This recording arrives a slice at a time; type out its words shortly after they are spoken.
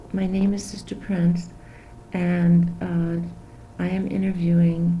my name is Sister Prince, and I am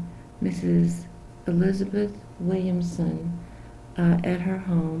interviewing Mrs. Elizabeth Williamson at her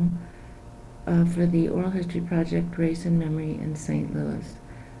home for the Oral History Project Race and Memory in St. Louis.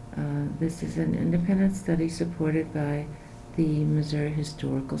 This is an independent study supported by the Missouri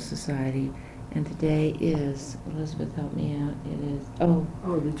Historical Society, and today is, Elizabeth, help me out, it is, the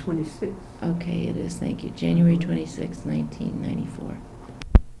 26th. okay, it is, thank you, January 26, 1994.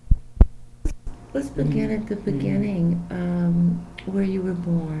 Let's begin at the beginning, where you were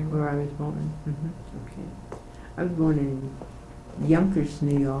born. Where I was born. Okay. I was born in Yonkers,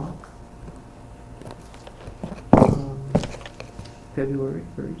 New York, February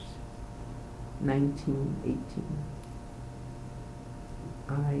 1st, 1918.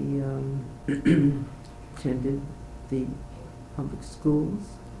 I attended the public schools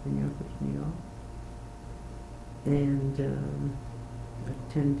in Yonkers, New York, and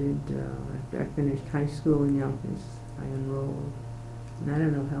attended, after I finished high school in Yonkers, I enrolled, and I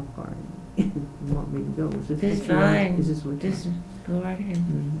don't know how far you want me to go. Is this This is what you want? fine. Is this what you Just go right ahead.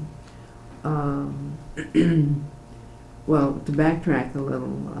 Well, to backtrack a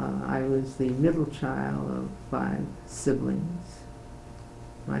little, I was the middle child of 5 siblings.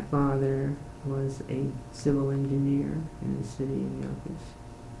 My father was a civil engineer in the city of Yonkers.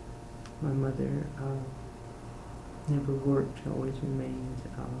 My mother never worked, always remained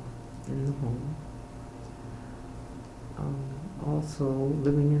in the home. Also,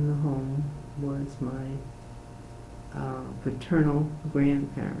 living in the home was my paternal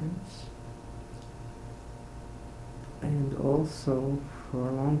grandparents. And also, for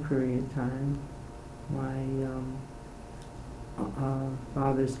a long period of time, my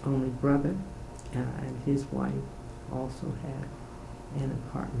father's only brother and his wife also had an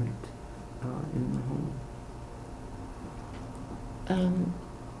apartment in the home.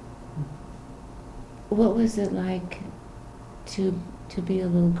 What was it like to be a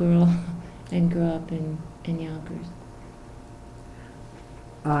little girl and grow up in Yonkers?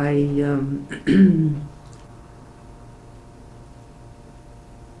 I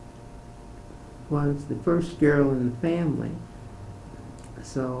was the first girl in the family,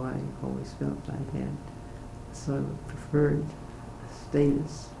 so I always felt I had sort of preferred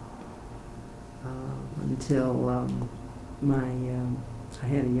status until I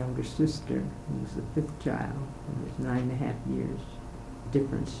had a younger sister who was the 5th child, and there's 9.5 years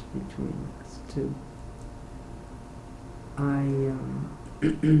difference between us two. I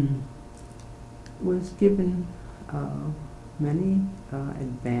was given many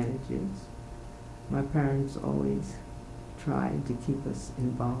advantages. My parents always tried to keep us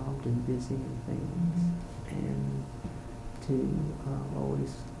involved and busy in things, and to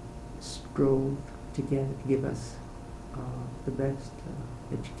always strove to give us the best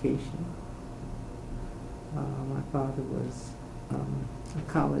education. My father was a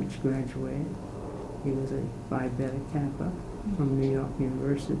college graduate. He was a Phi Beta Kappa from New York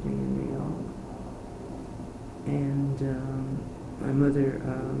University in New York. And my mother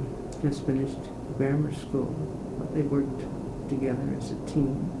just finished grammar school, but they worked together as a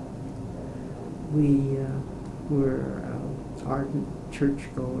team. We were ardent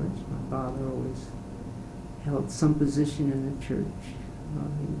churchgoers. My father always held some position in the church.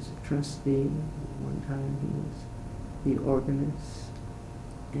 He was a trustee. One time he was the organist.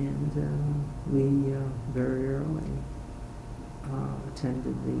 And we very early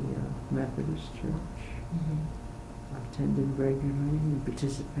attended the Methodist Church. I attended regularly and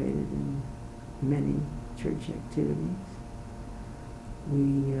participated in many church activities.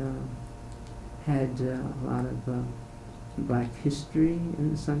 We had a lot of black history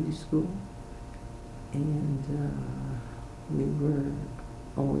in the Sunday school, and we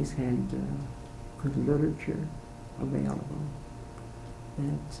always had good literature available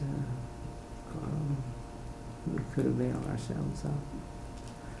that we could avail ourselves of.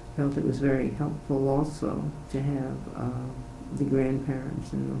 Felt it was very helpful also to have the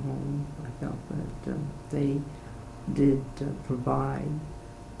grandparents in the home. I felt that they did provide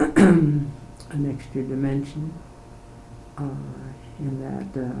an extra dimension, in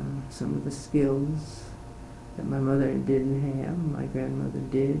that some of the skills that my mother didn't have, my grandmother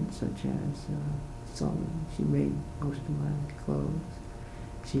did, such as sewing. She made most of my clothes.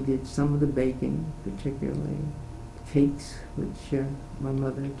 She did some of the baking, particularly cakes, which my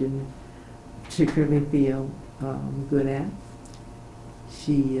mother didn't particularly feel good at.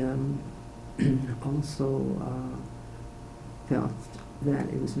 She also felt that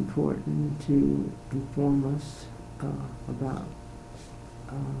it was important to inform us about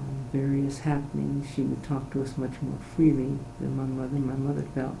various happenings, she would talk to us much more freely than my mother. My mother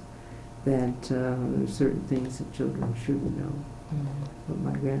felt that there were certain things that children shouldn't know, but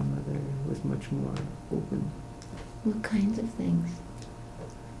my grandmother was much more open. What kinds of things?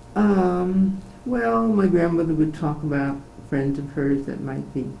 Well, my grandmother would talk about friends of hers that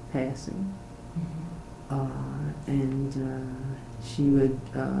might be passing, and she would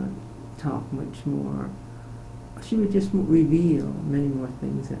talk much more. She would just reveal many more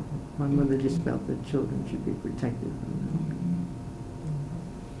things that my mother just felt that children should be protected from.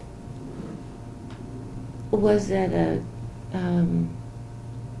 Was that a,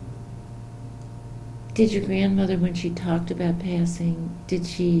 did your grandmother, when she talked about passing, did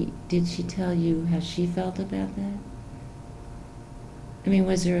she tell you how she felt about that? I mean,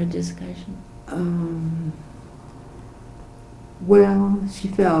 was there a discussion? Well, she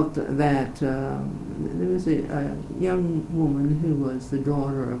felt that there was a young woman who was the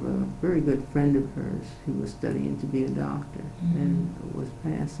daughter of a very good friend of hers who was studying to be a doctor and was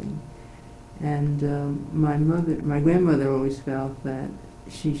passing. And my grandmother always felt that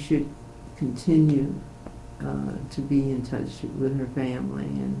she should continue to be in touch with her family,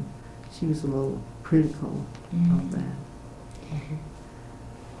 and she was a little critical of that.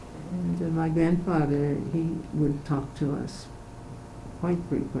 And my grandfather, he would talk to us quite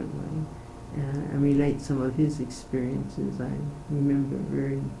frequently and relate some of his experiences. I remember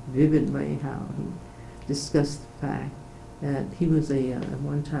very vividly how he discussed the fact that he was at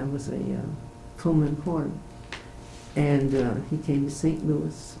one time was a Pullman porter, and he came to St.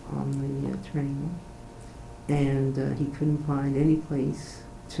 Louis on the train, and he couldn't find any place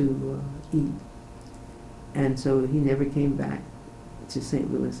to eat, and so he never came back to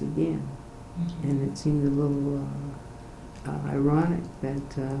St. Louis again. And it seemed a little ironic that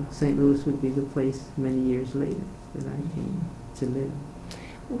St. Louis would be the place many years later that I came to live.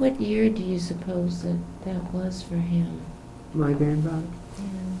 What year do you suppose that was for him? My grandfather?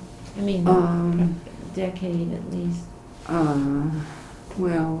 Yeah. I mean, a decade at least.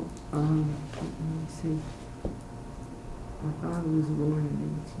 Well, let me see. My father was born in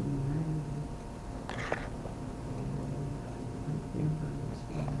 1890. My grandfather was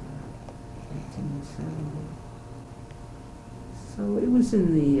born in 1870. So it was in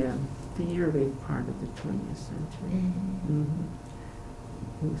the early part of the 20th century.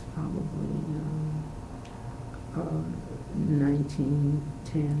 It was probably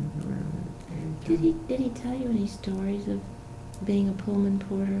 1910, around that age. Did he tell you any stories of being a Pullman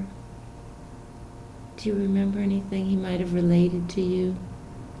porter? Do you remember anything he might have related to you?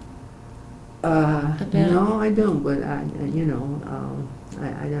 No, I don't. But I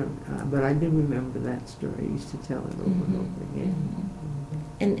don't. But I do remember that story. I used to tell it over and over again.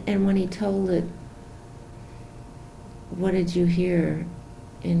 And when he told it, what did you hear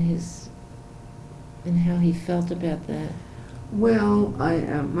in how he felt about that? Well,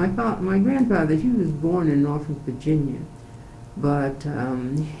 my grandfather, he was born in Norfolk, Virginia, but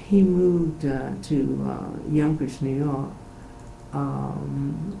he moved to Yonkers, New York,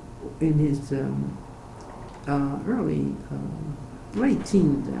 in his early, late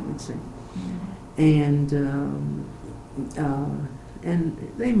teens, I would say. And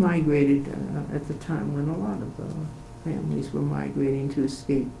they migrated at the time when a lot of families were migrating to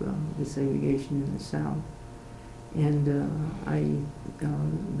escape the segregation in the South. And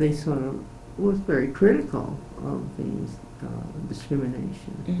they sort of was very critical of the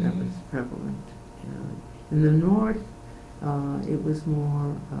discrimination that was prevalent. In the North, it was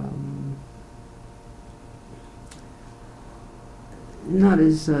more not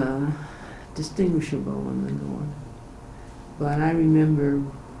as distinguishable in the North. But I remember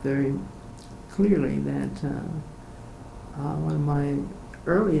very clearly that one of my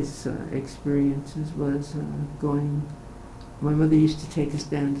earliest experiences was going. My mother used to take us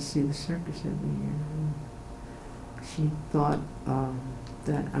down to see the circus every year. And she thought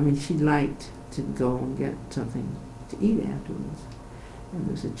she liked to go and get something to eat afterwards. And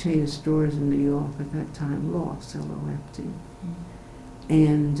there was a chain of stores in New York at that time, Loft, L-O-F-T.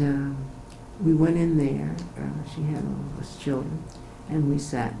 And we went in there. She had all of us children, and we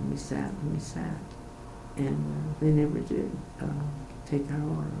sat and we sat and we sat. And they never did take our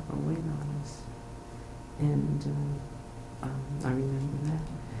order or wait on us. And I remember that.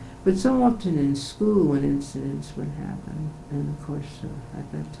 But so often in school when incidents would happen, and of course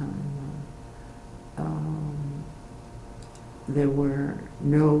at that time there were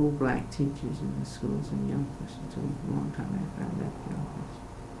no black teachers in the schools in Yonkers until a long time after I left Yonkers.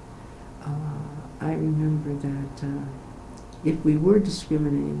 I remember that if we were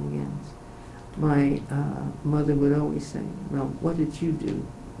discriminated against, my mother would always say, "Well, what did you do?"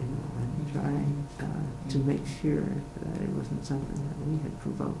 And try to make sure that it wasn't something that we had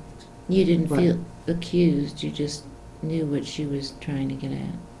provoked. You didn't But- feel accused, you just knew what she was trying to get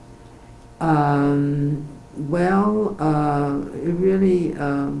at. Well, it really,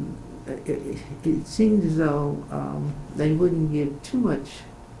 it seemed as though they wouldn't give too much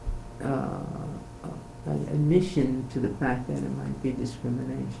admission to the fact that it might be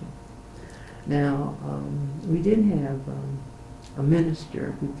discrimination. Now, we did have a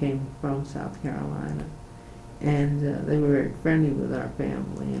minister who came from South Carolina, and they were very friendly with our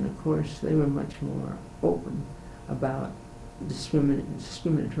family, and of course they were much more open about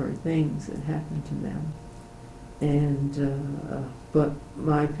discriminatory things that happened to them. And but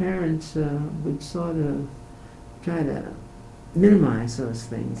my parents would sort of try to minimize those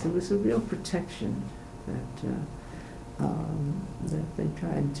things. It was a real protection that they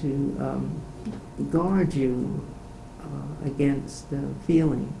tried to guard you against the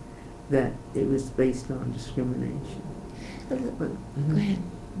feeling that it was based on discrimination. But, Go ahead.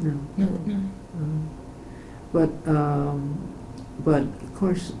 No. No, no. But of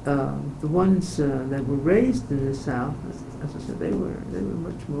course, the ones that were raised in the South, as I said, they were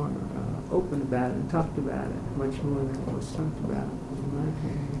much more open about it and talked about it much more than it was talked about in my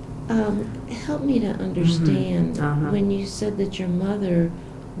family. Help me to understand, when you said that your mother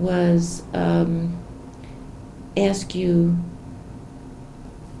was, asked you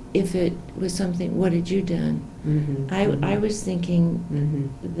if it was something, what had you done? I was thinking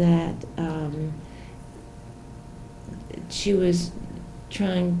that she was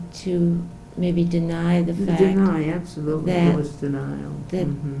trying to maybe deny the fact Absolutely, that- it was denial.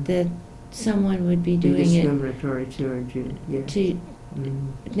 that someone would be doing it Discriminatory towards you, yes. to.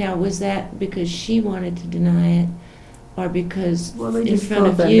 Now, was that because she wanted to deny it, or because Well, they in just front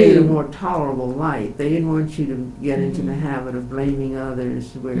thought of that made a you? more tolerable light. They didn't want you to get into the habit of blaming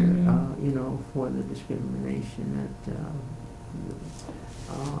others where, you know, for the discrimination that,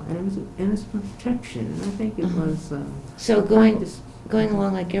 and it's protection, and I think it was, So going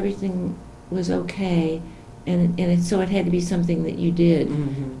along like everything was okay, and so it had to be something that you did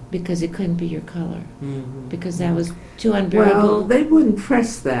because it couldn't be your color, because that was too unbearable. Well, they wouldn't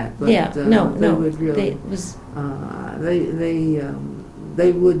press that, but Yeah, they no, would really,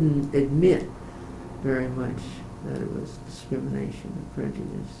 they wouldn't admit very much that it was discrimination and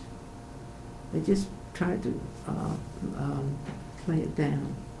prejudice. They just tried to play it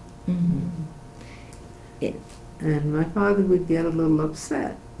down. And my father would get a little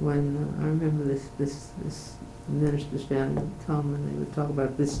upset when I remember this minister's family would come and they would talk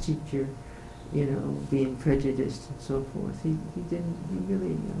about this teacher, you know, being prejudiced and so forth. He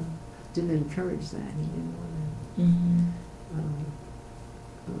really didn't encourage that. He didn't want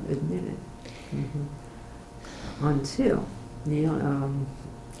to admit it until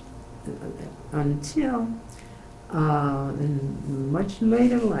in much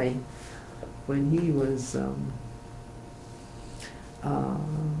later life, when he was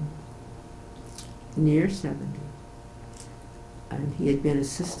near 70, and he had been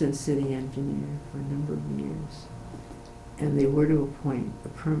assistant city engineer for a number of years, and they were to appoint a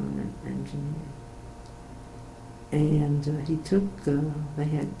permanent engineer. And he took, they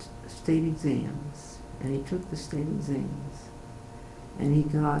had state exams, and he took the state exams, and he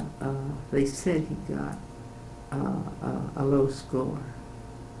got, they said he got a low score.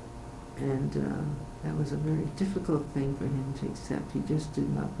 And that was a very difficult thing for him to accept. He just did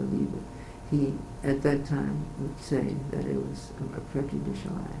not believe it. He, at that time, would say that it was a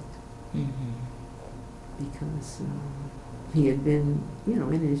prejudicial act. Because he had been, you know,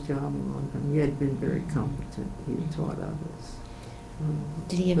 in his job a long time. He had been very competent. He had taught others.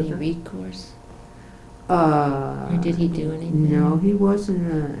 Did he have any recourse? Or did he do anything? No, he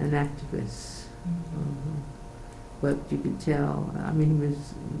wasn't an activist. But you could tell, I mean, he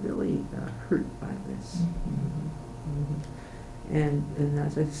was really hurt by this. And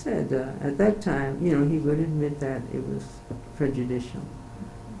as I said, at that time, you know, he would admit that it was prejudicial.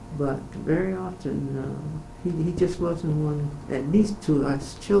 But very often, he just wasn't one, at least to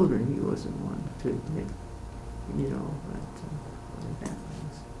us children, he wasn't one to admit, you know, that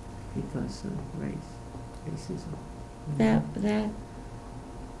was because of racism. That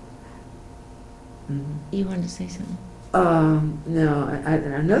you wanted to say something? No,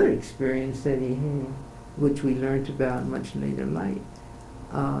 another experience that he had, which we learned about much later life.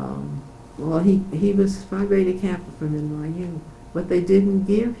 Well, he was Phi Beta Kappa from NYU, but they didn't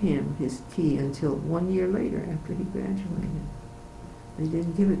give him his key until 1 year later after he graduated. They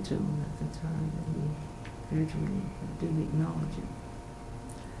didn't give it to him at the time that he graduated. They didn't acknowledge it.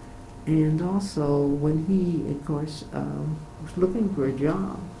 And also, when he, of course, was looking for a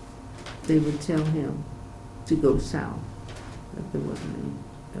job, they would tell him to go south, that there wasn't any,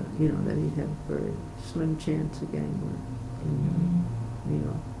 that he'd have a very slim chance of getting work in New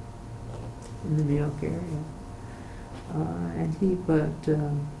York, in the New York area.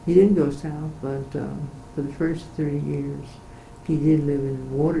 He didn't go south, but for the first 3 years, he did live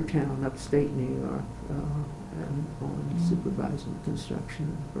in Watertown, upstate New York, and on supervising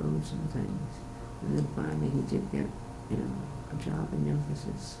construction of roads and things. And then finally he did get, a job in Yonkers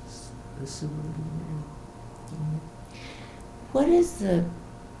as a civil engineer. What is the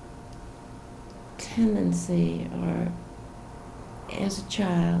tendency, or as a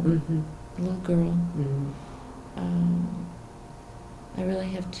child, a little girl, I really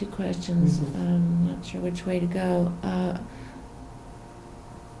have two questions. I'm not sure which way to go.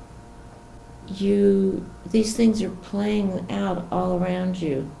 These things are playing out all around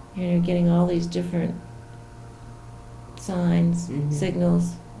you. You're getting all these different signs,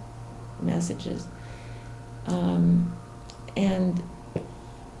 signals, messages.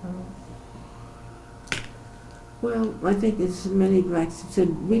 Well, I think as many blacks said,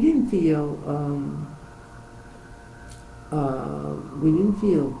 we didn't feel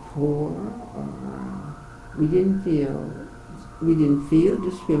poor, or we didn't feel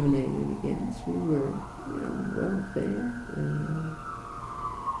discriminated against. We were, welfare, and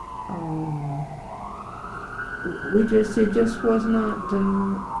it just was not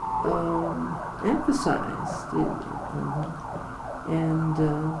emphasized,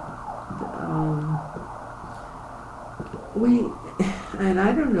 and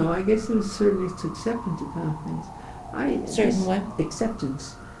I don't know. I guess there was certain acceptance of things.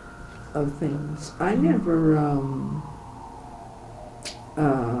 Acceptance of things. I never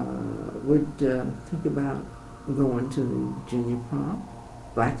would think about going to the junior prom.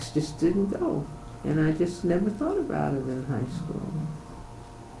 Blacks just didn't go, and I just never thought about it in high school.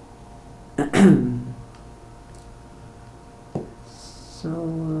 So,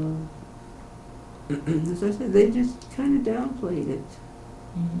 as I said, they just kind of downplayed it.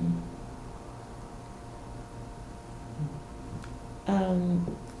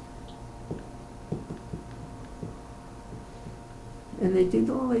 And they did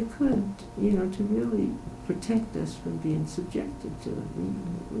all they could, to really protect us from being subjected to it.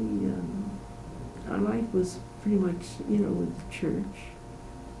 Our life was pretty much, with the church.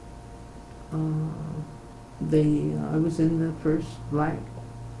 I was in the first Black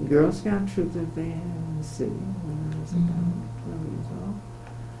Girl Scout troop that they had in the city when I was about 12 years old.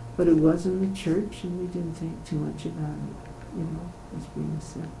 But it was in the church, and we didn't think too much about it, as being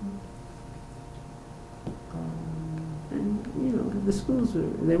separate. And, the schools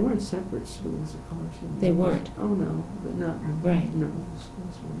they weren't separate schools, of course. They weren't? Oh, no, but not, right. No, the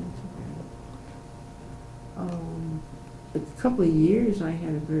schools weren't integrated. A couple of years I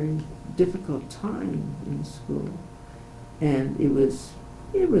had a very difficult time in school, and it was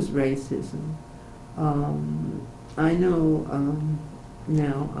racism. I know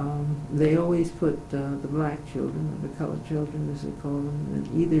now they always put the black children, or the colored children as they call them,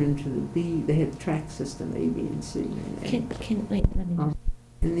 either into the B. They had a track system, A, B, and C.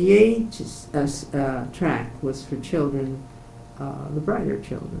 And the A track was for children, the brighter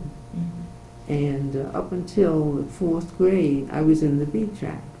children. And up until the 4th grade, I was in the B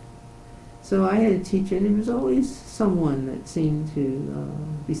track. So I had a teacher, and there was always someone that seemed to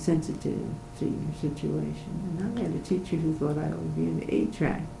be sensitive to your situation. And I had a teacher who thought I would be in the A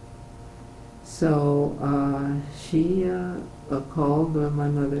track. So she called my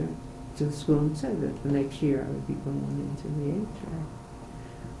mother to the school and said that the next year I would be going into the A track.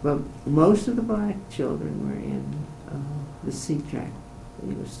 But most of the black children were in the C track.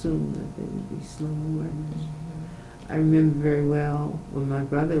 They assumed that they would be slow learners. I remember very well when my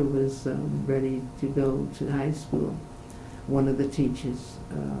brother was ready to go to high school, one of the teachers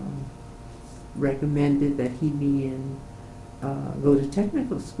recommended that he go to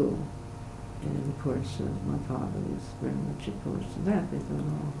technical school. And of course, my father was very much opposed to that. They thought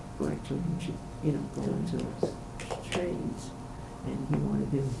all black children should, go into those trades. And he wanted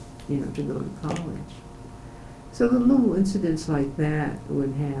him, to go to college. So the little incidents like that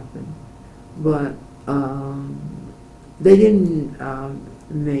would happen. But they didn't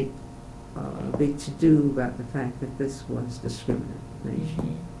make a big to-do about the fact that this was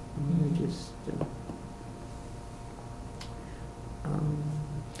discrimination. They just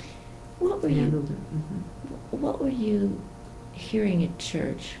handled it. What were you hearing at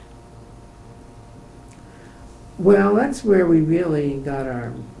church? Well, that's where we really got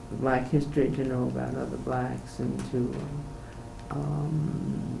our black history, to know about other blacks, and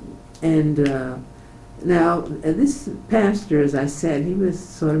Now, this pastor, as I said, he was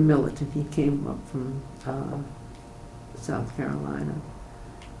sort of militant. He came up from South Carolina.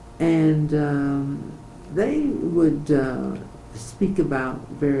 And they would speak about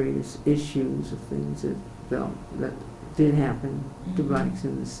various issues of things that did happen to blacks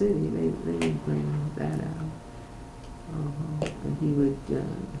in the city. They would bring that out. And he would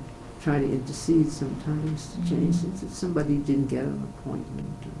try to intercede sometimes to change things. If somebody didn't get an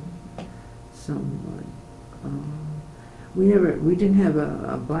appointment or someone. We didn't have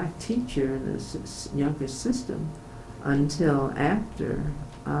a black teacher in the Yonkers system until after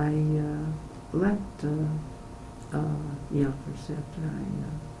I left Yonkers,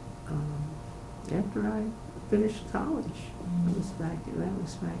 after I finished college. That was back in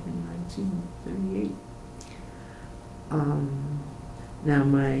 1938. Now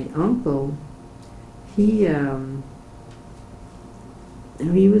my uncle, he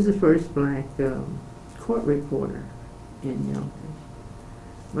was the first black court reporter in Yonkers.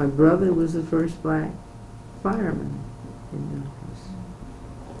 My brother was the first black fireman in Yonkers.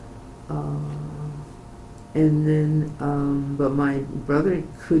 And then, but my brother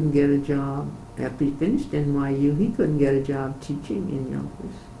couldn't get a job after he finished NYU. He couldn't get a job teaching in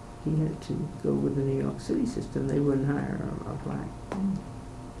Yonkers. He had to go with the New York City system. They wouldn't hire a black.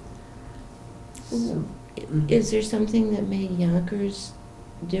 So, Is there something that made Yonkers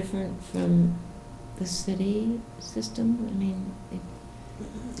different from the city system? I mean,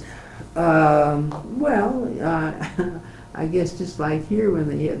 I guess just like here when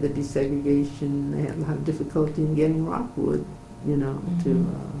they had the desegregation, they had a lot of difficulty in getting Rockwood, to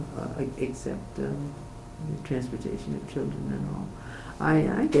accept the transportation of children and all.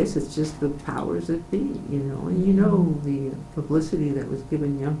 I guess it's just the powers that be, and the publicity that was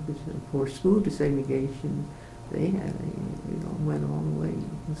given Yonkers for school desegregation, they had went all the way.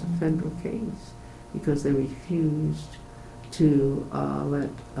 It was a federal case because they refused to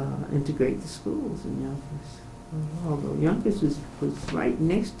integrate the schools in Yonkers. Although Yonkers was right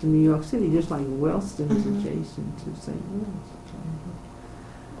next to New York City, just like Wellesley is adjacent to St. Louis.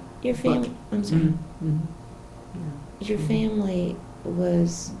 Your family, I'm sorry. Yeah. Your family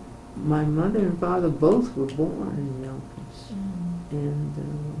was... My mother and father both were born in Yonkers. And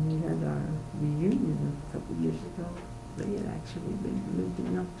when we had our reunion a couple of years ago, they had actually lived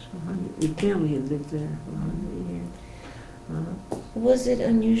in Yonkers for 100 years. The family had lived there for 100 years. Was it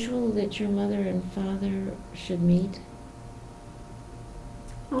unusual that your mother and father should meet?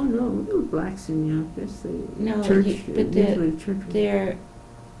 Oh no, there were blacks in Yonkers. No, but there are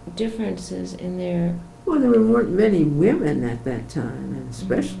differences in their... Well, there weren't many women at that time, and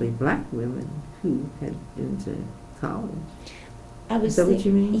especially black women who had been to college. Is that what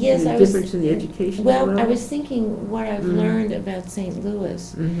you mean? Yes, the difference in the education level? I was thinking what I've learned about St.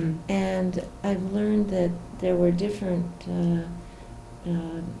 Louis, and I've learned that there were different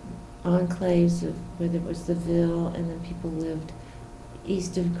enclaves of whether it was the Ville, and then people lived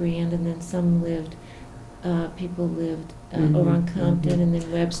east of Grand, and then some lived, people lived over on Compton, and then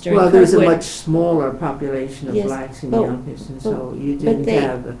Webster. Well, and there was a Kirkwood. much smaller population of blacks in Yonkers, and so you didn't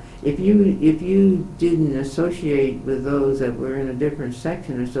have. If you didn't associate with those that were in a different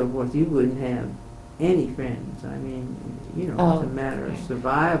section or so forth, you wouldn't have any friends. I mean, it's a matter of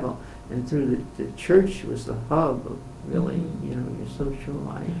survival, and through the church was the hub of really, your social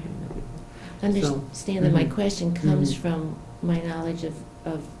life and everything. Understand that my question comes from my knowledge of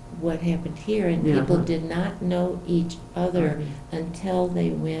what happened here, and people did not know each other until they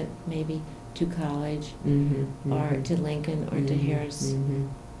went maybe to college or to Lincoln or to Harris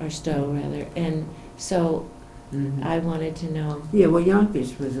or Stowe rather, and so I wanted to know. Yeah, well,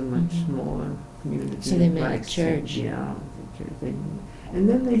 Yonkers was a much smaller community. So they met at church. Yeah, and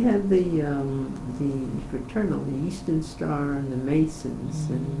then they had the fraternal, the Eastern Star and the Masons,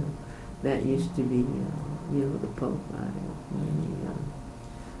 and that used to be the Pope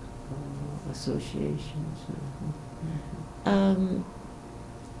associations.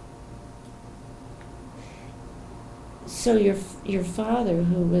 So your father,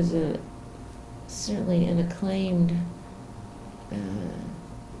 who was certainly an acclaimed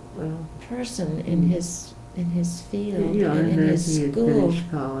person in his field and in his he school. Had finished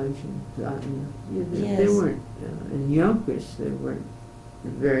college and there weren't in Yonkers. There weren't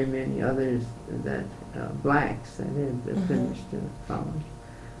very many others that blacks that had finished college.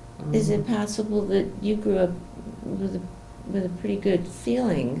 Is it possible that you grew up with a pretty good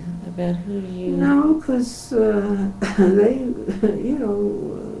feeling about who you... No, because they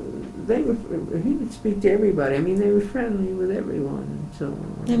he would speak to everybody. I mean, they were friendly with everyone. So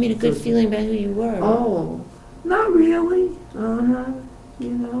I mean, a good feeling about who you were. Oh, Not really. You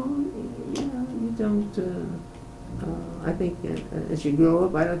know, you don't. I think as you grow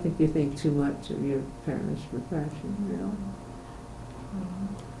up, I don't think you think too much of your parents' profession, really.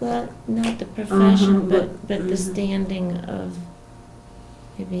 Well, not the profession, but the mhm. standing of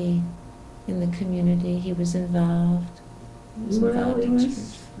maybe in the community. He was involved. He was Well, involved it in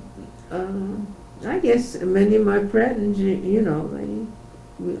was, I guess many of my friends,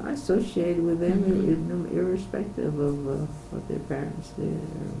 I associated with them irrespective of what their parents did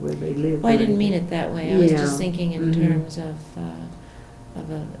or where they lived. Well, I didn't mean it that way. I was Yeah. just thinking in Mhm. terms of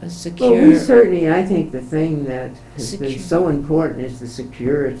a secure. Well, we certainly, I think the thing that has been Secure. so important is the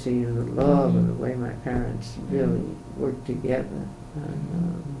security and the love and Mhm. the way my parents really worked together.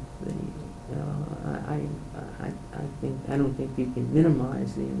 And, I don't think you can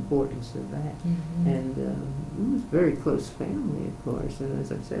minimize the importance of that. Mhm. And it was a very close family, of course. And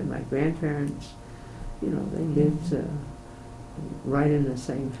as I said, my grandparents, they lived right in the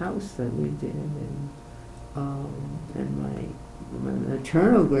same house that we did. And my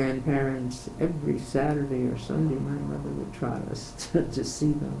maternal grandparents, every Saturday or Sunday, my mother would try us to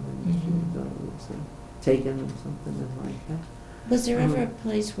see them. And she would always take them or something like that. Was there ever a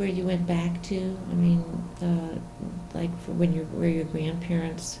place where you went back to? I mean, like for where your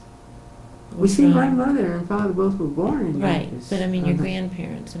grandparents were We see from? my mother and father both were born in Right, Yonkers. but I mean your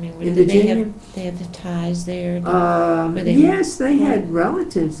grandparents. I mean, In did Virginia? they have the ties there? Were they- Yes, they had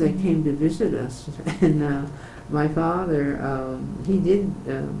relatives that came to visit us, and my father, he did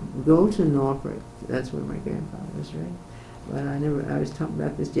go to Norfolk. That's where my grandfather was, right? But I was talking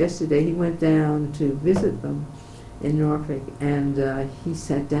about this yesterday. He went down to visit them in Norfolk, and he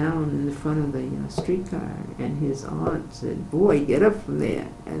sat down in the front of the streetcar, and his aunt said, "Boy, get up from there."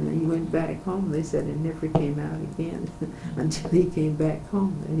 And then he went back home. They said it never came out again until he came back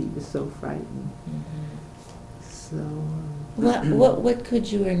home, and he was so frightened. So. What could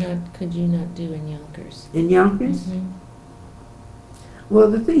you not do in Yonkers? In Yonkers? Mhm. Well,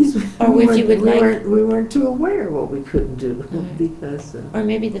 the things Or if you would like- we weren't too aware of what we couldn't do Right. because. Or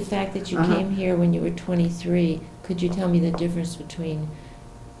maybe the fact that you came here when you were 23. Could you tell me the difference between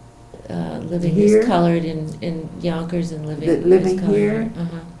living Here? as colored in Yonkers and living Living as colored here?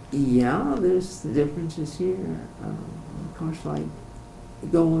 Uh-huh. Yeah, there's the differences here. Of course, like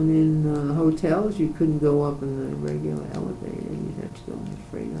going in the hotels, you couldn't go up in the regular elevator. You'd have to go in the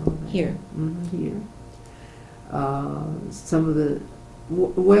freight elevator. Here. Here. Some of the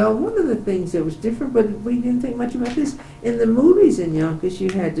Well, one of the things that was different, but we didn't think much about this, in the movies in Yonkers, you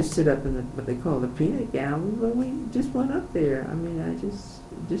had to sit up in what they call the peanut gallery, but we just went up there. I mean, I just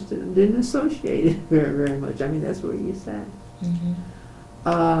didn't associate it very, very much. I mean, that's where you sat.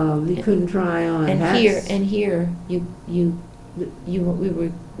 Mm-hmm. You couldn't try on hats. Here, we were You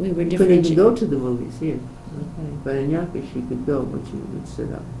couldn't different. even go to the movies here. Okay. But in Yonkers, you could go, but you would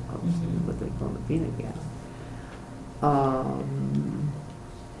sit up, Mhm. what they call the peanut gallery.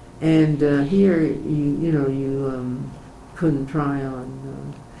 And here, you couldn't try on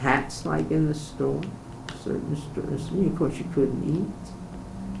hats like in the store. Certain stores, of course, you couldn't eat,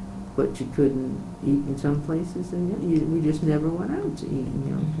 but you couldn't eat in some places, and we just never went out to eat in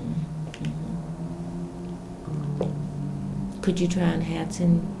Yonkers. Could you try on hats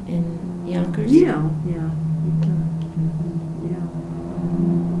in Yonkers? Yeah, you could. Yeah.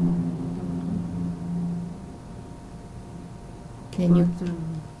 And you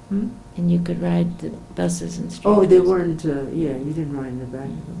Hmm? and you could ride the buses and street. Oh, they weren't, you didn't ride in the back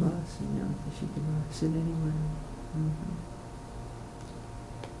of the bus, because you could sit anywhere.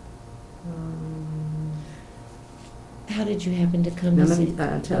 How did you happen to come Now, to let see?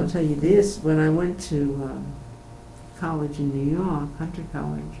 me tell you this. When I went to college in New York, Hunter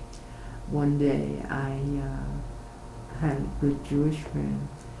College, one day I had a good Jewish friend,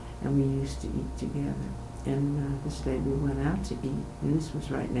 and we used to eat together. And this day we went out to eat, and this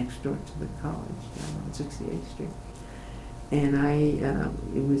was right next door to the college, on 68th Street. And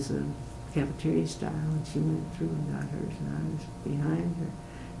it was a cafeteria style, and she went through and got hers, and I was behind her.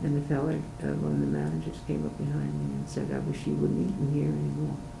 And the fella, one of the managers, came up behind me and said, "I wish you wouldn't eat in here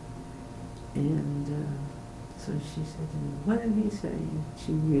anymore." And so she said to me, "What did he say?" And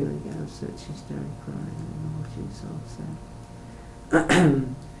she really got upset. She started crying, she was so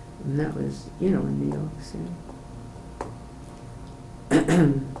upset. And that was, in New York City.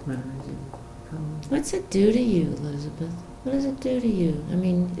 When I was in college. What's it do to you, Elizabeth? What does it do to you? I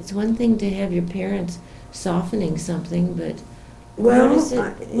mean, it's one thing to have your parents softening something, but Well, what is it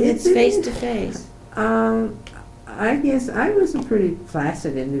when it's face to face? I guess I was a pretty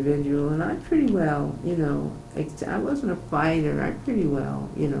placid individual, and I pretty well, I wasn't a fighter. I pretty well,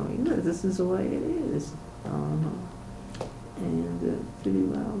 this is the way it is. And pretty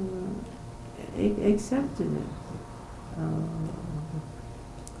well accepted it.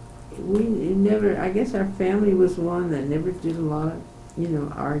 We never, I guess our family was one that never did a lot of,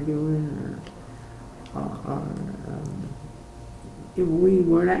 arguing we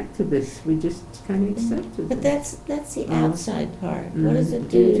weren't activists. We just kind of accepted But it. that's the outside part. What does it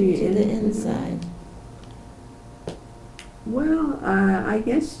do to the inside? Well, I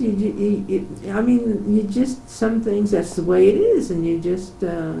guess you just, some things, that's the way it is, and you just,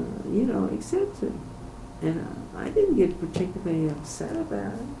 accept it. And I didn't get particularly upset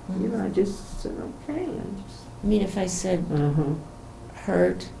about it. I just said, okay. I mean, if I said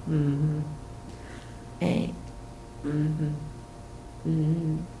hurt, A.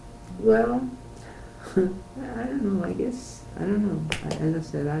 Well, I don't know. I guess I don't know. As I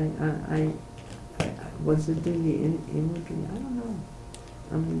said, I what's it do the imagery? I don't know.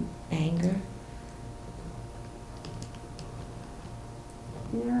 I mean, anger.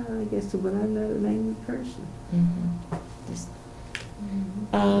 Yeah, I guess, but I'm not an angry person.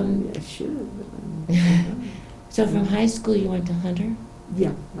 Yeah, I should. But I'm So from high school you went to Hunter?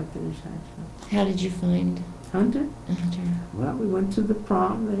 Yeah, I finished high school. How did you find Hunter? Hunter? Well, we went to the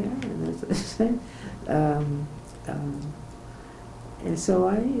prom there, and as I said, and so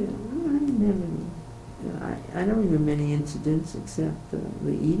I never, I don't remember any incidents except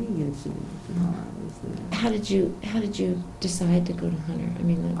the eating incident while I was there. How did you decide to go to Hunter? I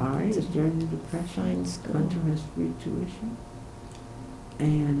mean, All right, it's during the Depression. Fine school. Hunter has free tuition,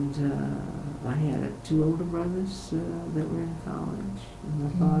 and I had two older brothers that were in college, and my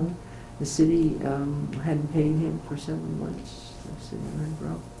father. The city hadn't paid him for 7 months. The city went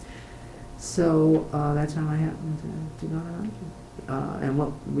broke. So that's how I happened to go to Hunter. And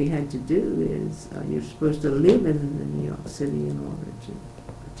what we had to do is, you're supposed to live in New York City in order to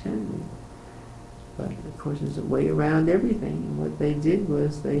attend it. But of course, there's a way around everything. And what they did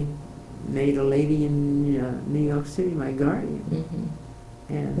was they made a lady in New York City my guardian.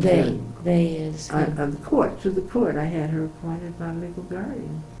 And they is the court, to the court, I had her appointed my legal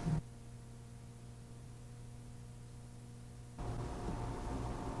guardian.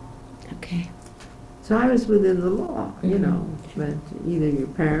 Okay. So I was within the law, but either your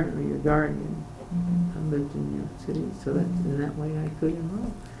parent or your guardian lived in New York City, so that in that way I could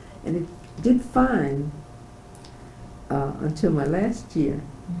enroll. And it did fine until my last year.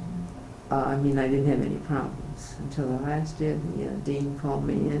 I didn't have any problems until the last year. The dean called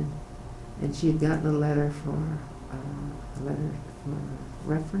me in, and she had gotten a letter for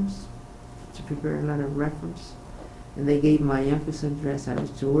reference, to prepare a letter of reference. And they gave my Yonkers address. I was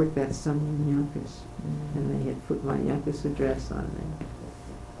to work that summer in Yonkers, and they had put my Yonkers address on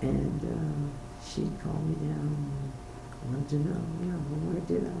there. And she called me down and wanted to know, where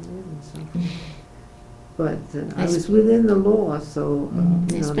did I live and so forth. But I was within the law, so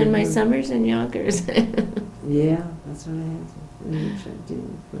I spend my summers in Yonkers. Yeah, that's what I had to do, which I did.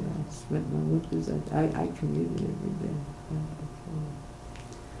 But I spent my winters. I commuted every day.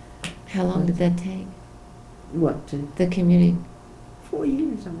 How long did that take? What? The commuting? 4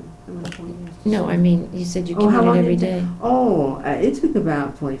 years. I went 4 years. No, I mean, you said you how long commuted every did it day. It took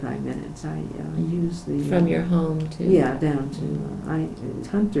about 45 minutes. I used the... From your home to... Yeah, down to...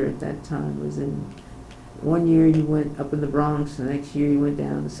 Hunter at that time was in... One year you went up in the Bronx, the next year you went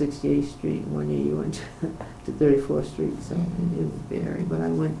down to 68th Street, one year you went to 34th Street, so it would vary. But I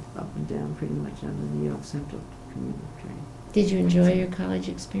went up and down pretty much on the New York Central commuter train. Did you enjoy your college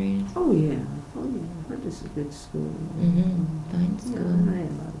experience? Oh yeah. Hunter's a good school. Fine school. Yeah, and I had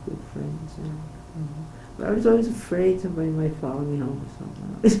a lot of good friends. But I was always afraid somebody might follow me home or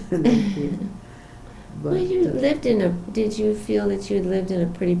something. But, well, you lived in a... Did you feel that you had lived in a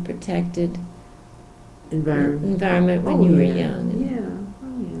pretty protected environment when you were young?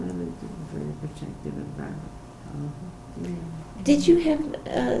 I lived in a very protected environment. Did you have,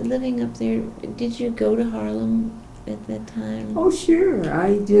 living up there, did you go to Harlem at that time? Oh, sure.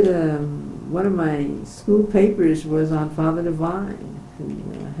 I did one of my school papers was on Father Divine, who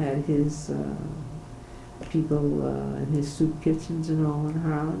had his people in his soup kitchens and all in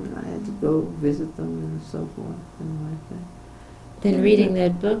Harlem, and I had to go visit them and so forth and like that. Then reading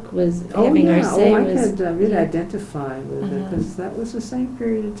that book was having our say I was... had really identified with it, because that was the same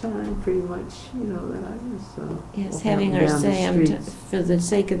period of time, pretty much, that I was... yes, having our say, for the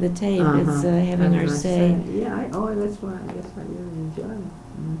sake of the tape, it's having our say. Yeah, that's why I guess I really enjoyed it.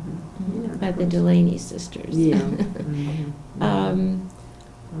 Yeah, by the Delaney sisters. Yeah.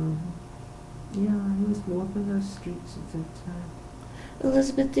 Yeah, I was walking those streets at that time.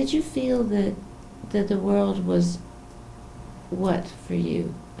 Elizabeth, did you feel that the world was what for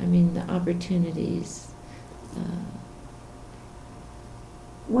you? I mean, the opportunities.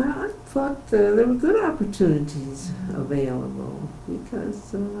 Well, I thought there were good opportunities available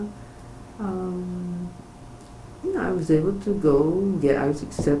because, I was able to go I was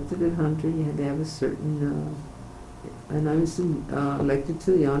accepted at Hunter. You had to have a certain, and I was elected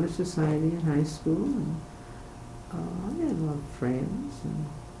to the Honor Society in high school, and I had a lot of friends, and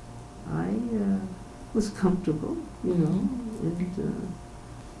I was comfortable, and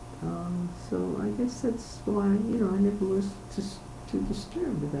so I guess that's why, I never was just too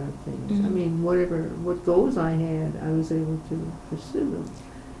disturbed about things. Mm-hmm. I mean, what goals I had, I was able to pursue them.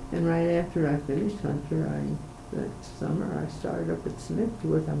 And right after I finished Hunter, that summer I started up at Smith to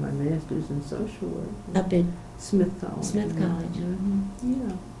work on my master's in social work. Up at Smith College. Smith College. Mm-hmm.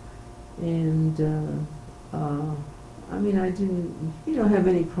 Yeah. And I mean, I didn't, have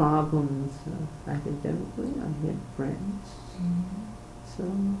any problems academically. I had friends. Mm-hmm. So,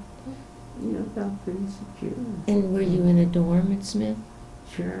 felt pretty secure. And were you in a dorm at Smith?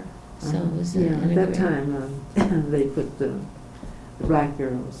 Sure. So was it at that time, they put the black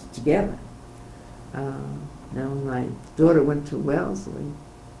girls together. Now, when my daughter went to Wellesley,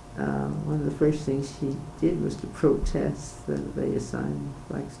 one of the first things she did was to protest that they assigned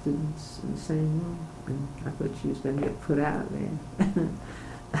black students in the same room. And I thought she was going to get put out there.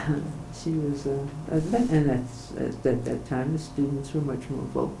 She was, and that's, at that time, the students were much more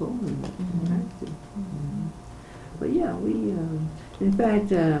vocal and active. Mm-hmm. But yeah, we, in fact,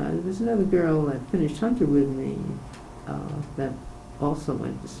 there was another girl that finished Hunter with me that also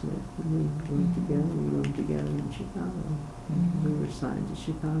went to Smith. And we roomed together in Chicago. Mm-hmm. We were assigned to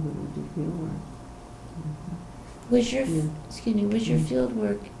Chicago to do field work. Mm-hmm. Was your was your field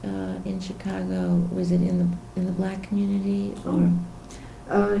work in Chicago? Was it in the black community, or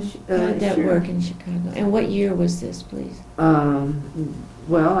how did that work in Chicago? And what year was this, please?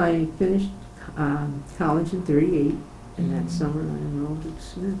 Well, I finished college in '38, and that summer I enrolled at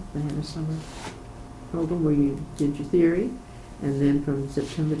Smith. They had a summer program where you did your theory, and then from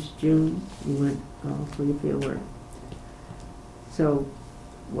September to June you went for your field work. So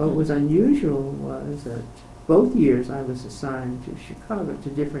what was unusual was that both years I was assigned to Chicago, to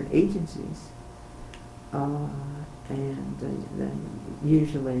different agencies. And then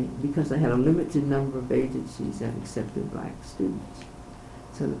usually, because they had a limited number of agencies that accepted black students.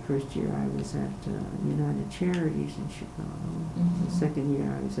 So the first year I was at United Charities in Chicago. Mm-hmm. The second year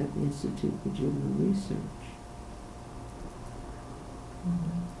I was at the Institute for Juvenile Research.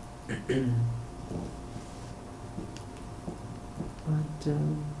 Mm-hmm. But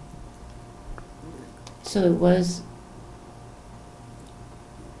so it was.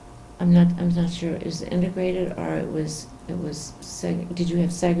 I'm not sure. Is it integrated, or it was did you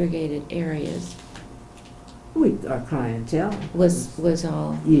have segregated areas? Our clientele was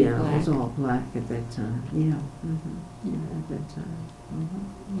all black. It was all black at that time. Yeah. Mm-hmm. Yeah, at that time. Mm-hmm.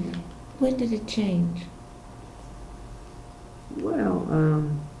 Yeah. When did it change? Well,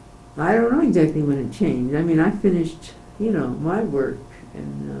 I don't know exactly when it changed. I mean, I finished, my work,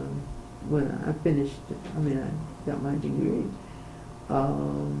 and when I finished, I got my degree.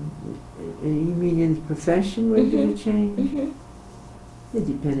 You mean in the profession, when did it change? Mm-hmm. It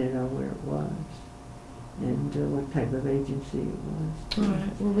depended on where it was and what type of agency it was. All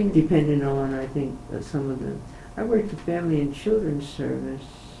right. Well, depending on, I think, I worked at Family and Children's Service.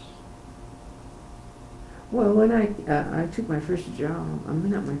 Well, when I took my first job,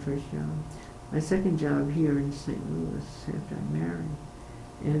 not my first job, my second job here in St. Louis after I married,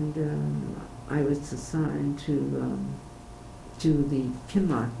 and I was assigned to the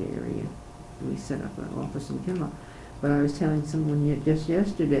Kinloch area. We set up an office in Kinloch. But I was telling someone just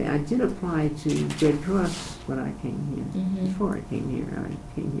yesterday, I did apply to Red Cross when I came here. Mm-hmm. Before I came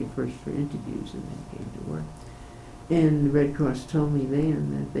here first for interviews and then came to work. And the Red Cross told me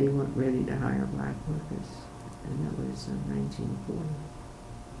then that they weren't ready to hire black workers. And that was 1940.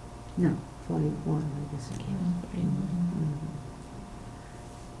 No, 41, I guess it was.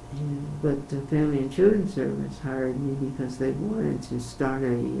 Mm-hmm. But the Family and Children's Service hired me because they wanted to start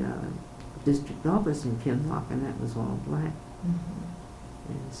a district office in Kinloch, and that was all black. Mm-hmm.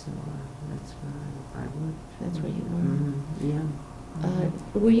 And so that's where I worked. That's where you were? Mm-hmm. Yeah.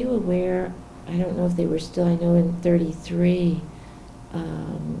 Mm-hmm. Were you aware, I don't know if they were still, I know in '33,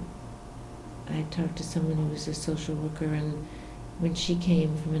 I talked to someone who was a social worker, and when she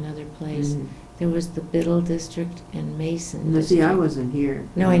came from another place, there was the Biddle district and Mason district. See, I wasn't here.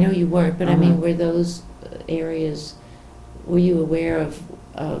 No, I know you weren't, but I mean, were those areas, were you aware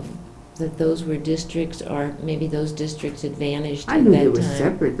of that those were districts, or maybe those districts advantaged I at knew that they were time?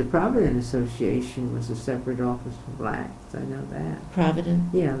 separate. The Provident Association was a separate office for blacks. I know that.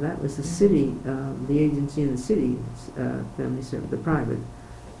 Provident? Yeah, that was the city, the agency in the city, the private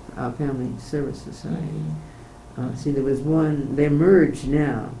Family Service Society. See, there was one, they merged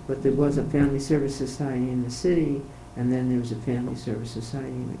now, but there was a Family Service Society in the city, and then there was a Family Service Society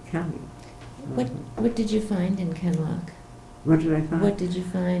in the county. What did you find in Kinloch? What did I find? What did you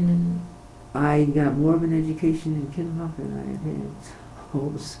find in... I got more of an education in Kinloch than I had had, all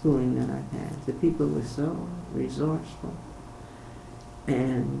the schooling that I've had. The people were so resourceful,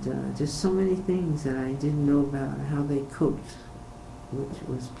 and just so many things that I didn't know about, how they coped, which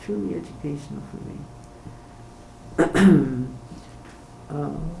was truly educational for me.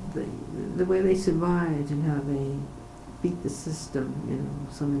 The way they survived and how they beat the system,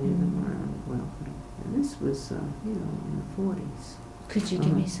 so many of them were unwelcome. And this was, in the 40s. Could you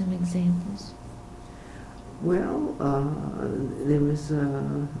give me some examples? Well, there was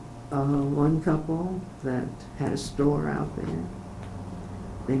one couple that had a store out there.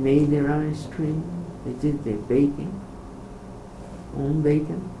 They made their ice cream. They did their baking, own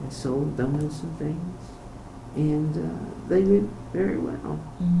bacon. They sold donuts and things. And they did very well.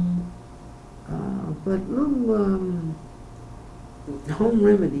 But little home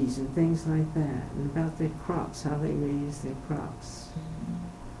remedies and things like that, and about their crops, how they raised their crops.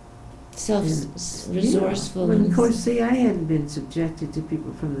 Self-resourceful. Yeah. Well, of course, see, I hadn't been subjected to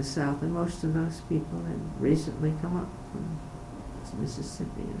people from the South, and most of those people had recently come up from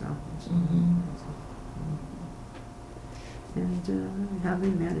Mississippi and Arkansas. And how they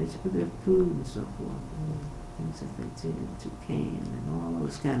managed with their food and so forth, and things that they did to can and all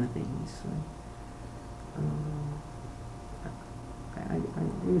those kind of things.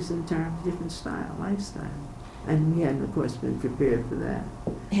 It was an entirely different lifestyle. And we hadn't, of course, been prepared for that.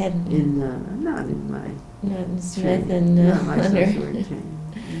 Hadn't Not in my not in Smith training, and not my Hunter. social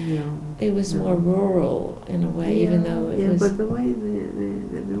training. It was more rural in a way, even though it was. But the way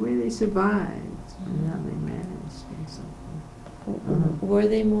they survived and how they managed and so forth. Were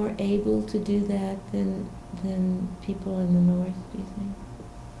they more able to do that than people in the North, do you think?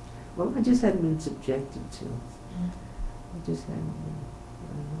 Well, I just hadn't been subjected to. I just hadn't been.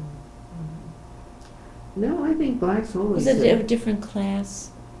 No, I think blacks always. Was it a different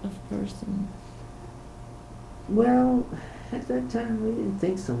class of person? Well, at that time we didn't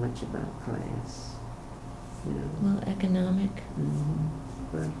think so much about class. Well, economic.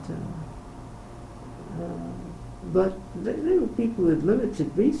 But there were people with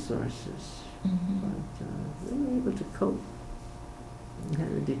limited resources, but they were able to cope and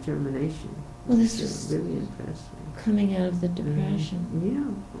had a determination. Well, this was really impressed me. Coming out of the Depression.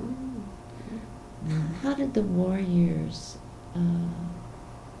 How did the war years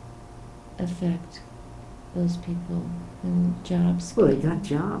affect those people and jobs? Well, they got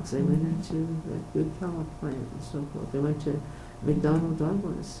jobs. They went into the good power plant and so forth. They went to McDonnell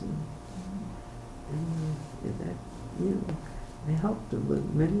Douglas and that, they helped them. But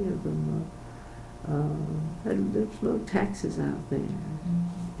many of them there was no taxes out there,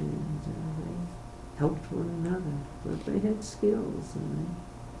 and they helped one another. But they had skills, and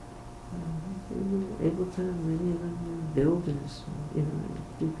they were able to, many of them were builders,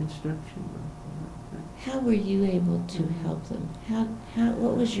 do construction work. How were you able to help them?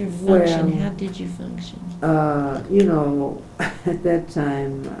 What was your function? How did you function? At that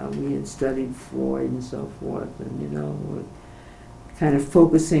time we had studied Freud and so forth, and we're kind of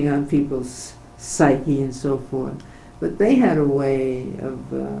focusing on people's psyche and so forth. But they had a way of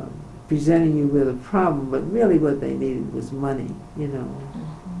presenting you with a problem, but really what they needed was money,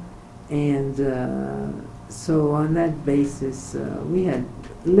 And so on that basis, we had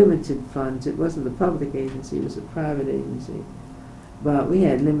limited funds. It wasn't a public agency, it was a private agency. But we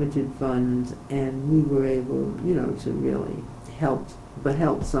had limited funds, and we were able, to really help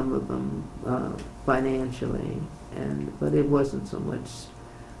some of them financially. But it wasn't so much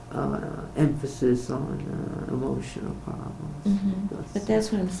emphasis on emotional problems. But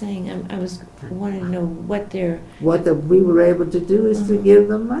that's what I'm saying. I was wanting to know what we were able to do is to give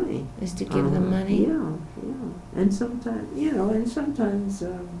them money. Is to give them money? Yeah. And sometimes,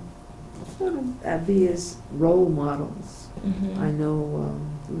 sort of be as role models. I know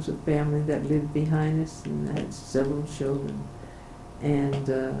there was a family that lived behind us and had several children, and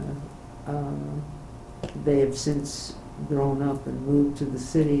they have since grown up and moved to the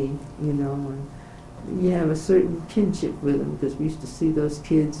city, and you have a certain kinship with them because we used to see those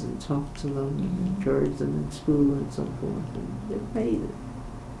kids and talk to them, and encourage them in school and so forth, and they made it.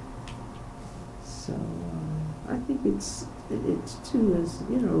 So I think it's too as,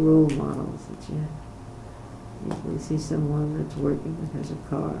 role models that you see someone that's working that has a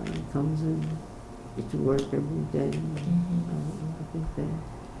car and comes in to work every day. I think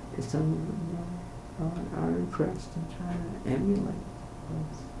that some of them are impressed and try to emulate.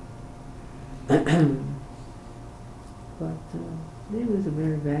 But it was a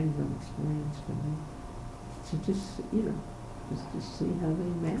very valuable experience for me to just to see how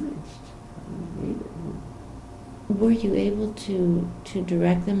they managed, how they made it. Were you able to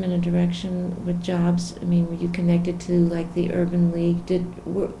direct them in a direction with jobs? I mean, were you connected to like the Urban League?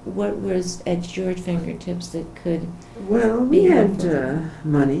 What was at your fingertips that could? Well, we had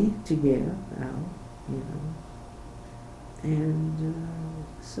money to give out, and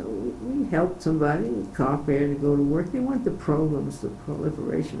so we helped somebody with car fare to go to work. They weren't the programs, the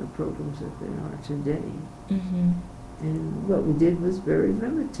proliferation of programs that there are today. Mm-hmm. And what we did was very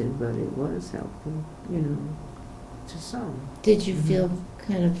limited, but it was helpful, to some. Did you feel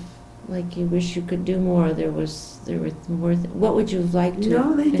kind of like you wish you could do more? There were more. What would you have liked to?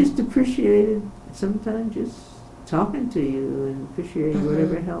 No, they just appreciated sometimes just talking to you and appreciated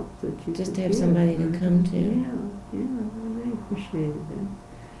whatever help that you just could to have give. somebody to come to. Yeah, they appreciated that.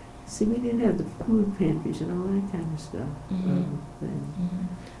 See, we didn't have the food pantries and all that kind of stuff then.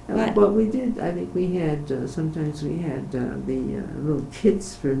 But we did. I think we had sometimes we had the little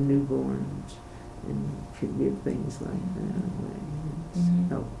kits for newborns and could give things like that away.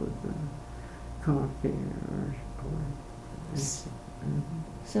 Help with car fare or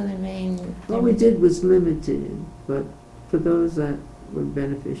So the main. What we did was limited, but for those that were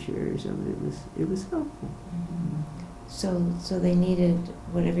beneficiaries of it, it was helpful. So they needed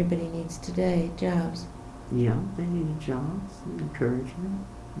what everybody needs today, jobs. Yeah, they needed jobs and encouragement.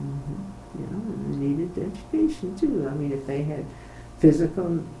 And they needed education too. I mean, if they had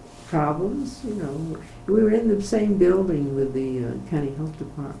physical problems, we were in the same building with the county health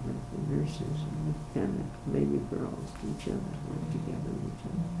department, the nurses, and we kind of maybe girls to each other, worked together with each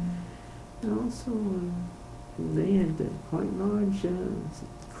other. And also, they had quite large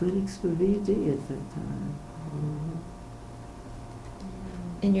clinics for VD at that time.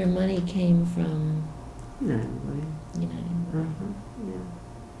 And your money came from United. United.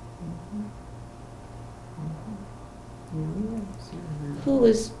 Who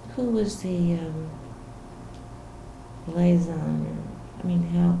was the liaison? Or, I mean,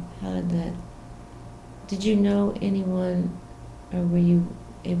 how did that? Did you know anyone, or were you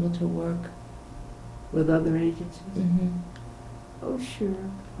able to work with other agencies? Oh, sure.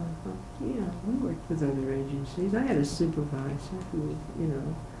 Yeah, we worked with other agencies. I had a supervisor who,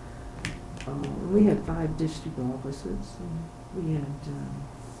 we had 5 district offices, and we had.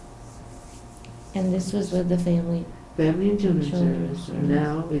 And this was with the Family and Children's Service. Service.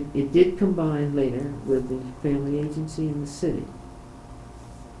 Now, it did combine later with the family agency in the city.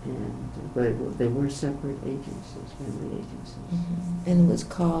 But they were separate agencies, family agencies. And it was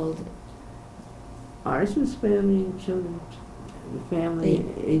called? Ours was Family and Children's. The family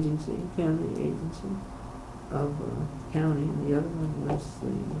agency of county, and the other one was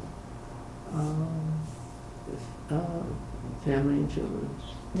the family and children's.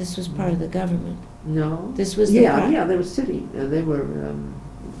 This was part of the government. No. This was they were city. They were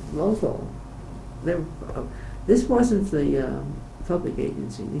local. This wasn't the public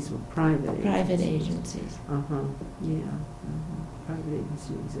agency. These were private agencies. Private agencies. Private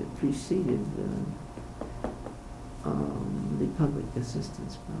agencies that preceded the public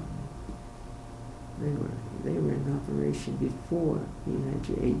assistance program. They were in operation before you had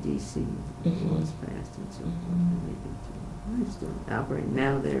your ADC laws passed and so forth. They're still operating.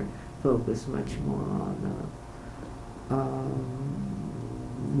 Now they're focused much more on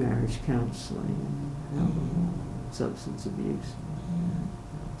marriage counseling, alcohol, substance abuse.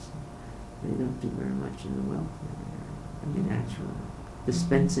 They don't do very much in the welfare area. I mean, actual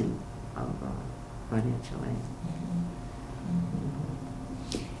dispensing of financial aid.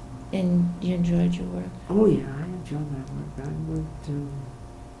 And you enjoyed your work? Oh yeah, I enjoyed my work.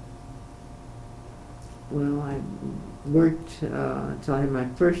 I worked till I had my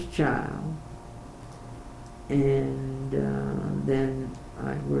first child, and then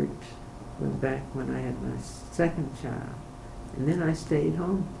I went back when I had my second child, and then I stayed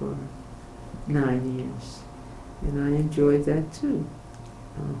home for 9 years, and I enjoyed that too.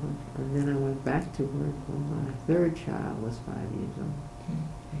 And then I went back to work when my third child was 5 years old.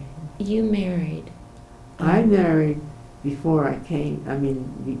 You married? I married before I came.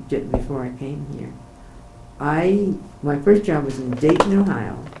 Before I came here. My first job was in Dayton,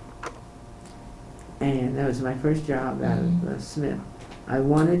 Ohio, and that was my first job out of Smith. I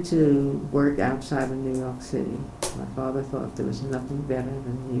wanted to work outside of New York City. My father thought there was nothing better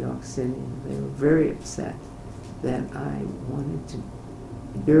than New York City, and they were very upset that I wanted to.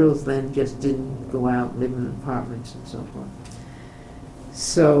 Girls then just didn't go out, live in apartments and so forth.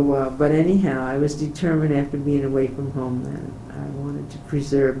 So, but anyhow, I was determined after being away from home that I wanted to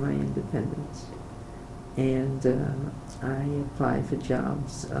preserve my independence. And I applied for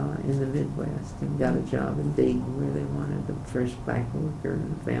jobs in the Midwest and got a job in Dayton where they wanted the first black worker in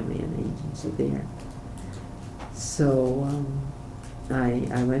the family and agency there. So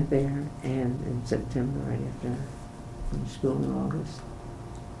I went there, and in September, right after I finished school in August.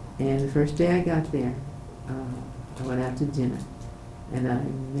 And the first day I got there, I went out to dinner, and I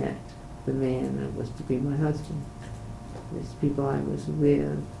met the man that was to be my husband. These people I was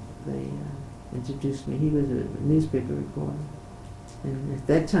with, they introduced me. He was a newspaper reporter. And at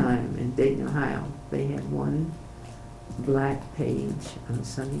that time, in Dayton, Ohio, they had one black page on a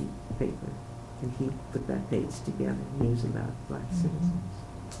Sunday paper, and he put that page together. He was about black citizens.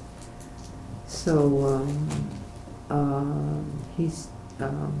 So he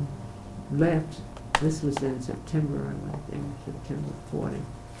left. This was in September. I went there, September 40.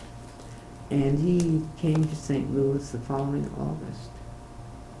 And he came to St. Louis the following August.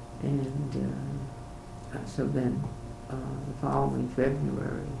 And so then the following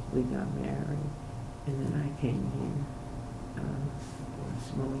February we got married, and then I came here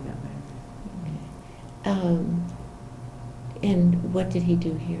when we got married. And what did he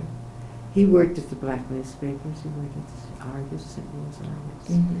do here? He worked at the black newspapers. He worked at the Argus, St. Louis Argus.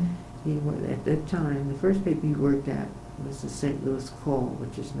 Mm-hmm. He worked at that time. The first paper he worked at was the St. Louis Call,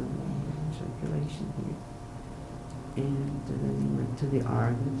 which is no longer in circulation here. And then he went to the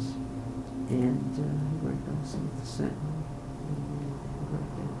Argus, and he worked also with the Sentinel. He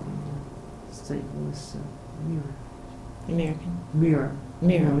worked at the St. Louis Mirror. American? Mirror.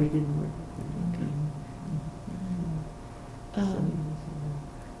 Mirror. No, he didn't work at the Okay.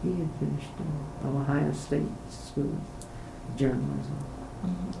 He had finished Ohio State School of Journalism.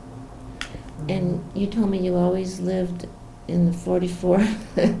 And you told me you always lived in the 44?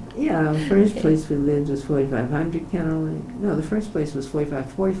 Yeah, the first place we lived was 4500 Kennel Lake. No, the first place was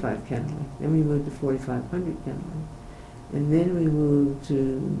 4545 Kennel Lake. Then we moved to 4500 Kennel Lake. And then we moved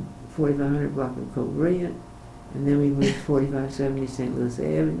to 4500 block of Cove Brilliant. And then we moved to 4570 St. Louis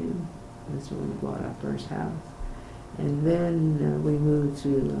Avenue. That's when we bought our first house. And then we moved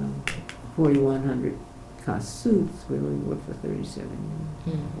to 4100 Cassuth, where we worked for 37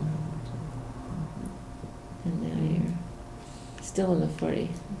 years. And now you're still in the 40.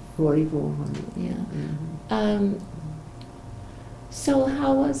 4400. Yeah. Mm-hmm. So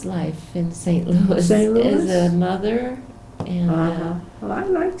how was life in St. Louis? St. Louis? As a mother? And Well, I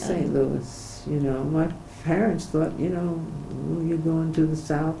liked St. Louis. You know, my parents thought, you know, you're going to the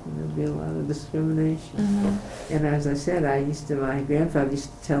South and there'll be a lot of discrimination. And as I said, my grandfather used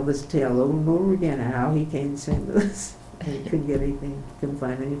to tell this tale over and over again of how he came to St. Louis. And he couldn't get anything, couldn't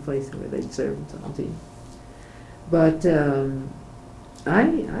find any place where they'd serve him on tea. But I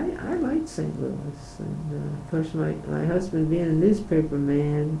liked St. Louis. And of course, my husband being a newspaper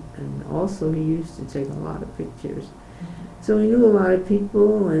man, and also he used to take a lot of pictures. So we knew a lot of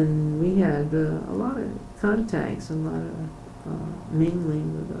people, and we had a lot of contacts, a lot of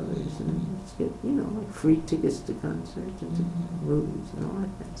mingling with others, and just get, you know, like free tickets to concerts and to movies and all that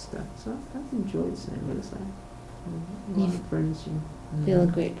kind of stuff. So I've enjoyed St. Louis. A lot of friends. Feel a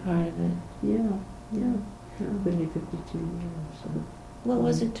great part of it. Yeah. I've been here 52 years. So. What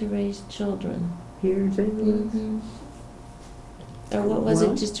was it to raise children? Here in St. Louis? Or what was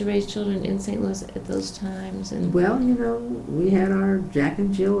it just to raise children in St. Louis at those times? And well, you know, we had our Jack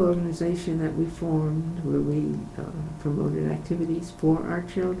and Jill organization that we formed where we promoted activities for our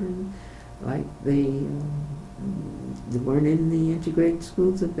children. Like they weren't in the integrated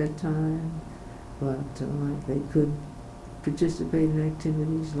schools at that time, but like they could participate in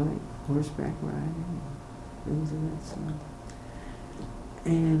activities like horseback riding, things of that sort.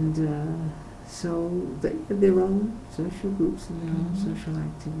 And so they had their own social groups and their own social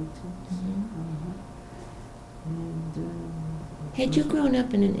activities. had you grown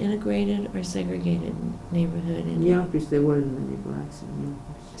up in an integrated or segregated neighborhood? In Yonkers, there weren't many blacks in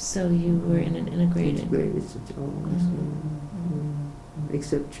Yonkers. So you were in an integrated? Integrated, always.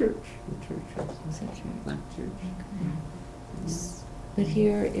 Except church. The church was black church. But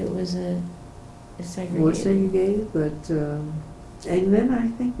here it was a segregated. More segregated, but and then I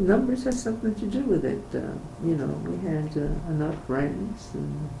think numbers had something to do with it. You know, we had enough friends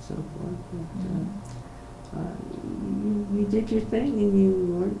and so forth. You did your thing and you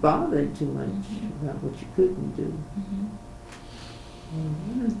weren't bothered too much about what you couldn't do.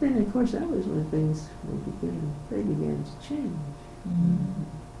 And then, of course, that was when things they began to change.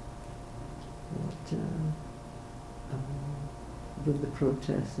 But, with the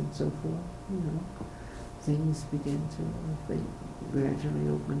protests and so forth, things began to, they gradually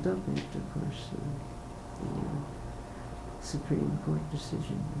opened up after, of course, the Supreme Court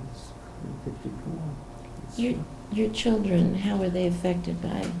decision was in 54. Your children, how were they affected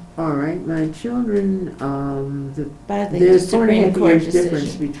by? All right, my children, By the there's 4.5 Supreme Court years decision.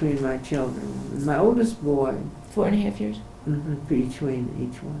 difference between my children. My oldest boy, 4.5 years? between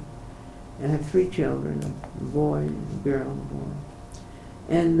each one. I have 3 children, a boy, a girl, and a boy.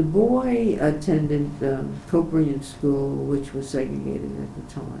 And the boy attended Copeland School, which was segregated at the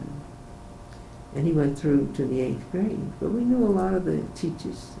time. And he went through to the 8th grade. But we knew a lot of the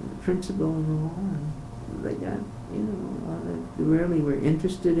teachers, and the principal and all, and they got, they really were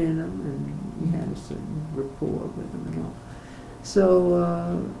interested in them, and we had a certain rapport with them and all. So,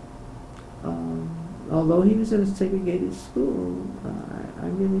 although he was in a segregated school, I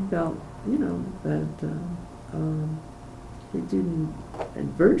really felt, that it didn't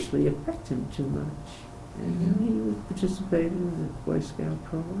adversely affect him too much. And he participated in the Boy Scout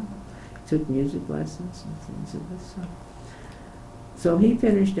program, took music lessons and things of this sort. So he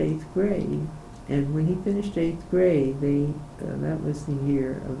finished 8th grade, and when he finished 8th grade, that was the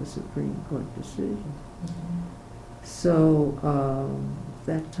year of the Supreme Court decision. So at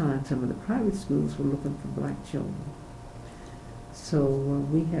that time, some of the private schools were looking for black children. So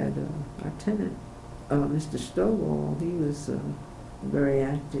we had our tenant, Mr. Stovall. He was very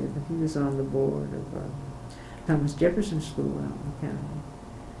active. He was on the board of Thomas Jefferson School out in the county.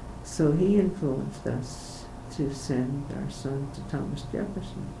 So he influenced us to send our son to Thomas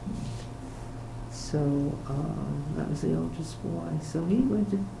Jefferson. So that was the oldest boy. So he went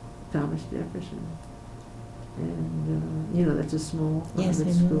to Thomas Jefferson. And, that's a small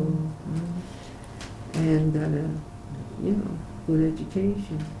private school. And got a, good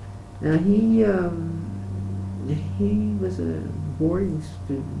education. Now he was a boarding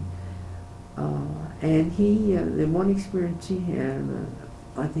student. And the one experience he had,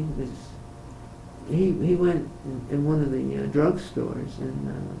 I think it was, he went in one of the drugstores in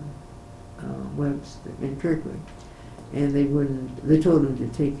Webster, in Kirkwood, and they told him to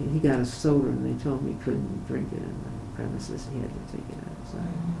take it. He got a soda and they told him he couldn't drink it in the premises. He had to take it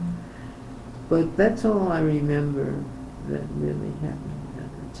outside. But that's all I remember that really happened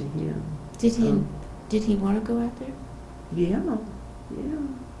to him. Did he want to go out there? Yeah.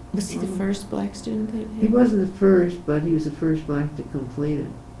 Was he the first black student that He wasn't the first, but he was the first black to complete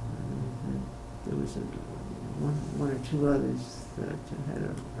it. There was one or two others that had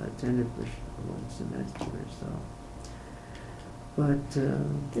attended for 1 semester or so. But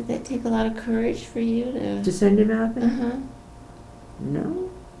did that take a lot of courage for you to send him out there? No,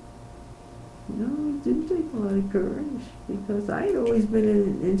 it didn't take a lot of courage, because I had always been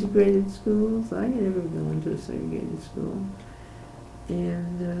in integrated schools. I had never gone to a segregated school.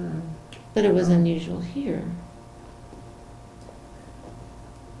 And but it was unusual here.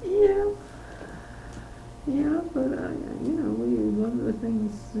 Yeah, but one of the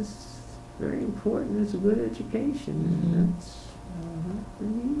things that's very important is a good education. And that's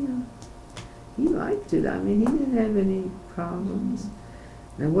and he liked it. I mean, he didn't have any problems.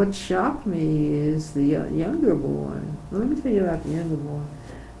 Now, what shocked me is the younger boy. Well, let me tell you about the younger boy.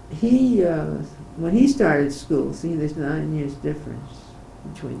 He, when he started school, see, there's 9 years difference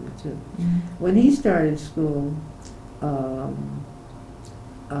between the two. When he started school, the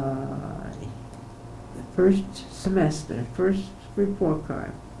first semester, first report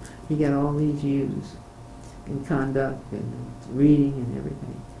card, he got all these U's in conduct and reading and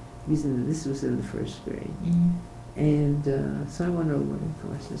everything. This was in the first grade. And so I went over, of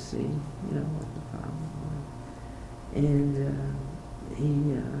course, to see, what the problem was. And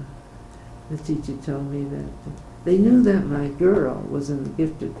the teacher told me that they knew that my girl was in the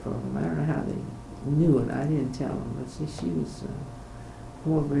gifted program. I don't know how they knew it. I didn't tell them, but she was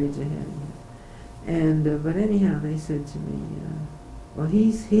 4 grades ahead of me. And but anyhow, they said to me, well,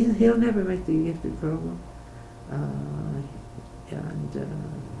 he'll never make the gifted program.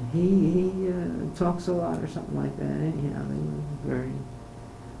 He talks a lot or something like that. Anyhow, they were very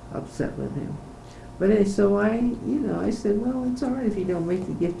upset with him. But so I said, well, it's all right if you don't make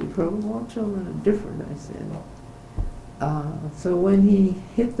the gifted program. All children are different, I said. So when he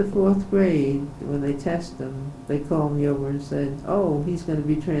hit the 4th grade, when they tested him, they called me over and said, oh, he's going to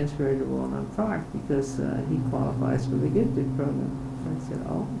be transferred to Walnut Park because he qualifies for the gifted program. I said,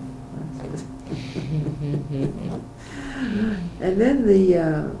 oh. And then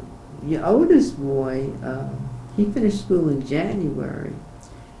the oldest boy, he finished school in January,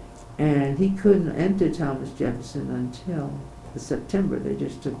 and he couldn't enter Thomas Jefferson until September. They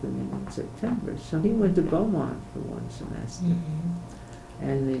just took him in September. So he went to Beaumont for one semester. Mm-hmm.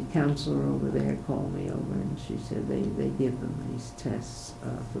 And the counselor over there called me over, and she said they give them these tests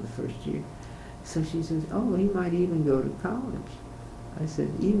for the first year. So she says, oh, he might even go to college. I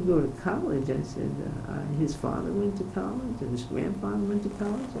said, even go to college? I said, his father went to college, and his grandfather went to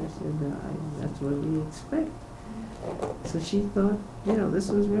college. I said, that's what we expect. So she thought, this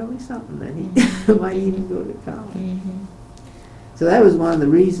was really something, that he might even go to college. Mm-hmm. So that was one of the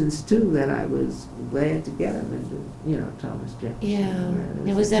reasons, too, that I was glad to get him into, Thomas Jefferson. Yeah.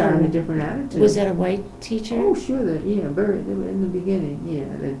 It Was that a different attitude. Was that a white teacher? Oh, sure. Very in the beginning,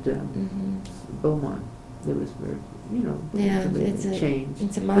 at Mm-hmm. Beaumont. There was very, Yeah, a it's a change.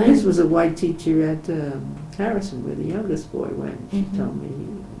 It's a And mind. this was a white teacher at Harrison, where the youngest boy went. She Mhm. told me he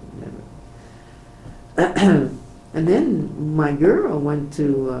never. And then my girl went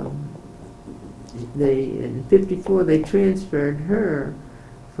to. In '54 they transferred her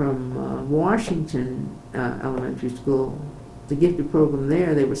from Washington Elementary School. The gifted program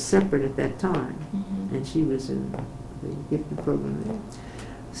there, they were separate at that time, Mhm. and she was in the gifted program there.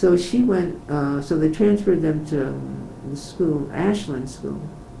 So she went, so they transferred them to the school, Ashland School.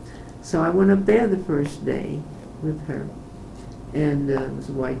 So I went up there the first day with her, and it was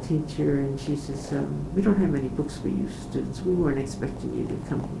a white teacher, and she says, we don't have many books for you students. We weren't expecting you to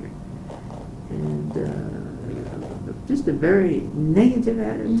come here. And just a very negative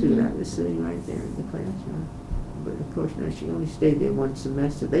attitude. Mhm. I was sitting right there in the classroom. But of course, she only stayed there one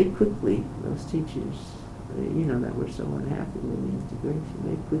semester. They quickly, those teachers, that were so unhappy with the integration,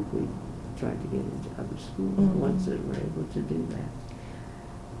 they quickly tried to get into other schools once they were able to do that.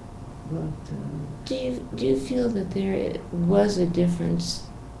 But Do you feel that there was a difference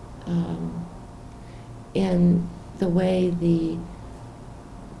in the way the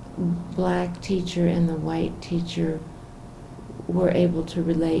black teacher and the white teacher were able to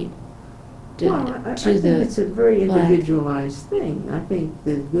relate I think the it's a very black. individualized thing. I think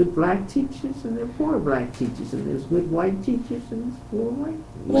there's good black teachers and there are poor black teachers, and there's good white teachers and there's poor white.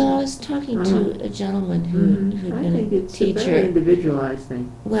 Well, I was talking to a gentleman who'd I been think a it's a very teacher. individualized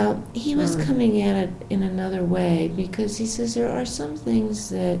thing. Well, he was coming at it in another way, because he says there are some things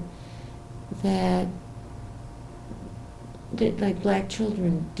that like black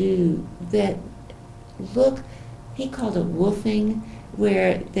children do that look, he called it woofing,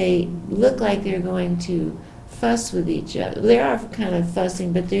 where they look like they're going to fuss with each other. They are kind of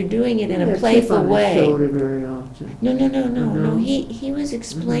fussing, but they're doing it in a playful Chip on way. the shoulder very often. No. He was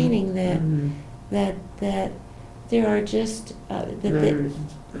explaining that there are just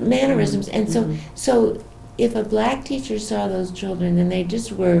mannerisms, and so if a black teacher saw those children and they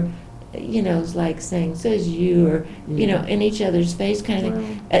just were, like saying "says you" or in each other's face kind of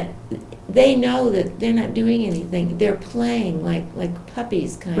thing, they know that they're not doing anything. They're playing like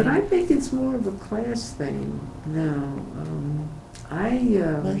puppies kind of. But I think it's more of a class thing now.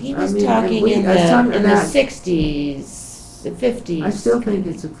 Well, he was in talking in the 60s, the 50s. I still think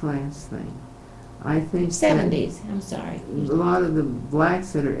it's a class thing. I think 70s. I'm sorry. A lot of the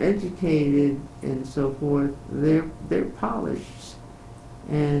blacks that are educated and so forth, they're polished,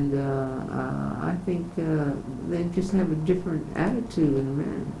 and I think they just have a different attitude and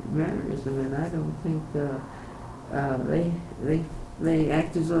mannerism, and I don't think they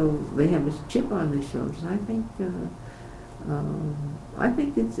act as though they have a chip on their shoulders. I think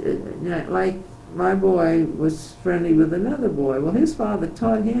it's like my boy was friendly with another boy. Well, his father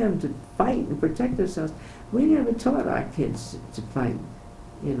taught him to fight and protect ourselves. We never taught our kids to fight,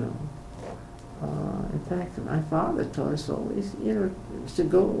 in fact, my father taught us always, to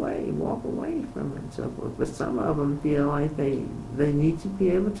go away, walk away from it and so forth. But some of them feel like they need to be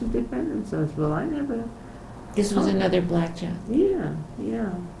able to defend themselves. Well, I never. This was another black child. Yeah.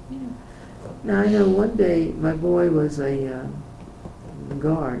 Now, I know one day my boy was a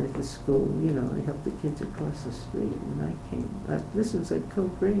guard at the school, they helped the kids across the street, and I came, this was at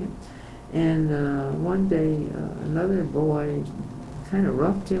Coke Green, and one day another boy kind of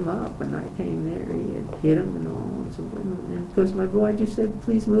roughed him up, and I came there, he had hit him and all, and because my boy just said,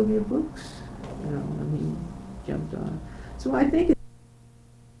 please move your books, and he jumped on. So I think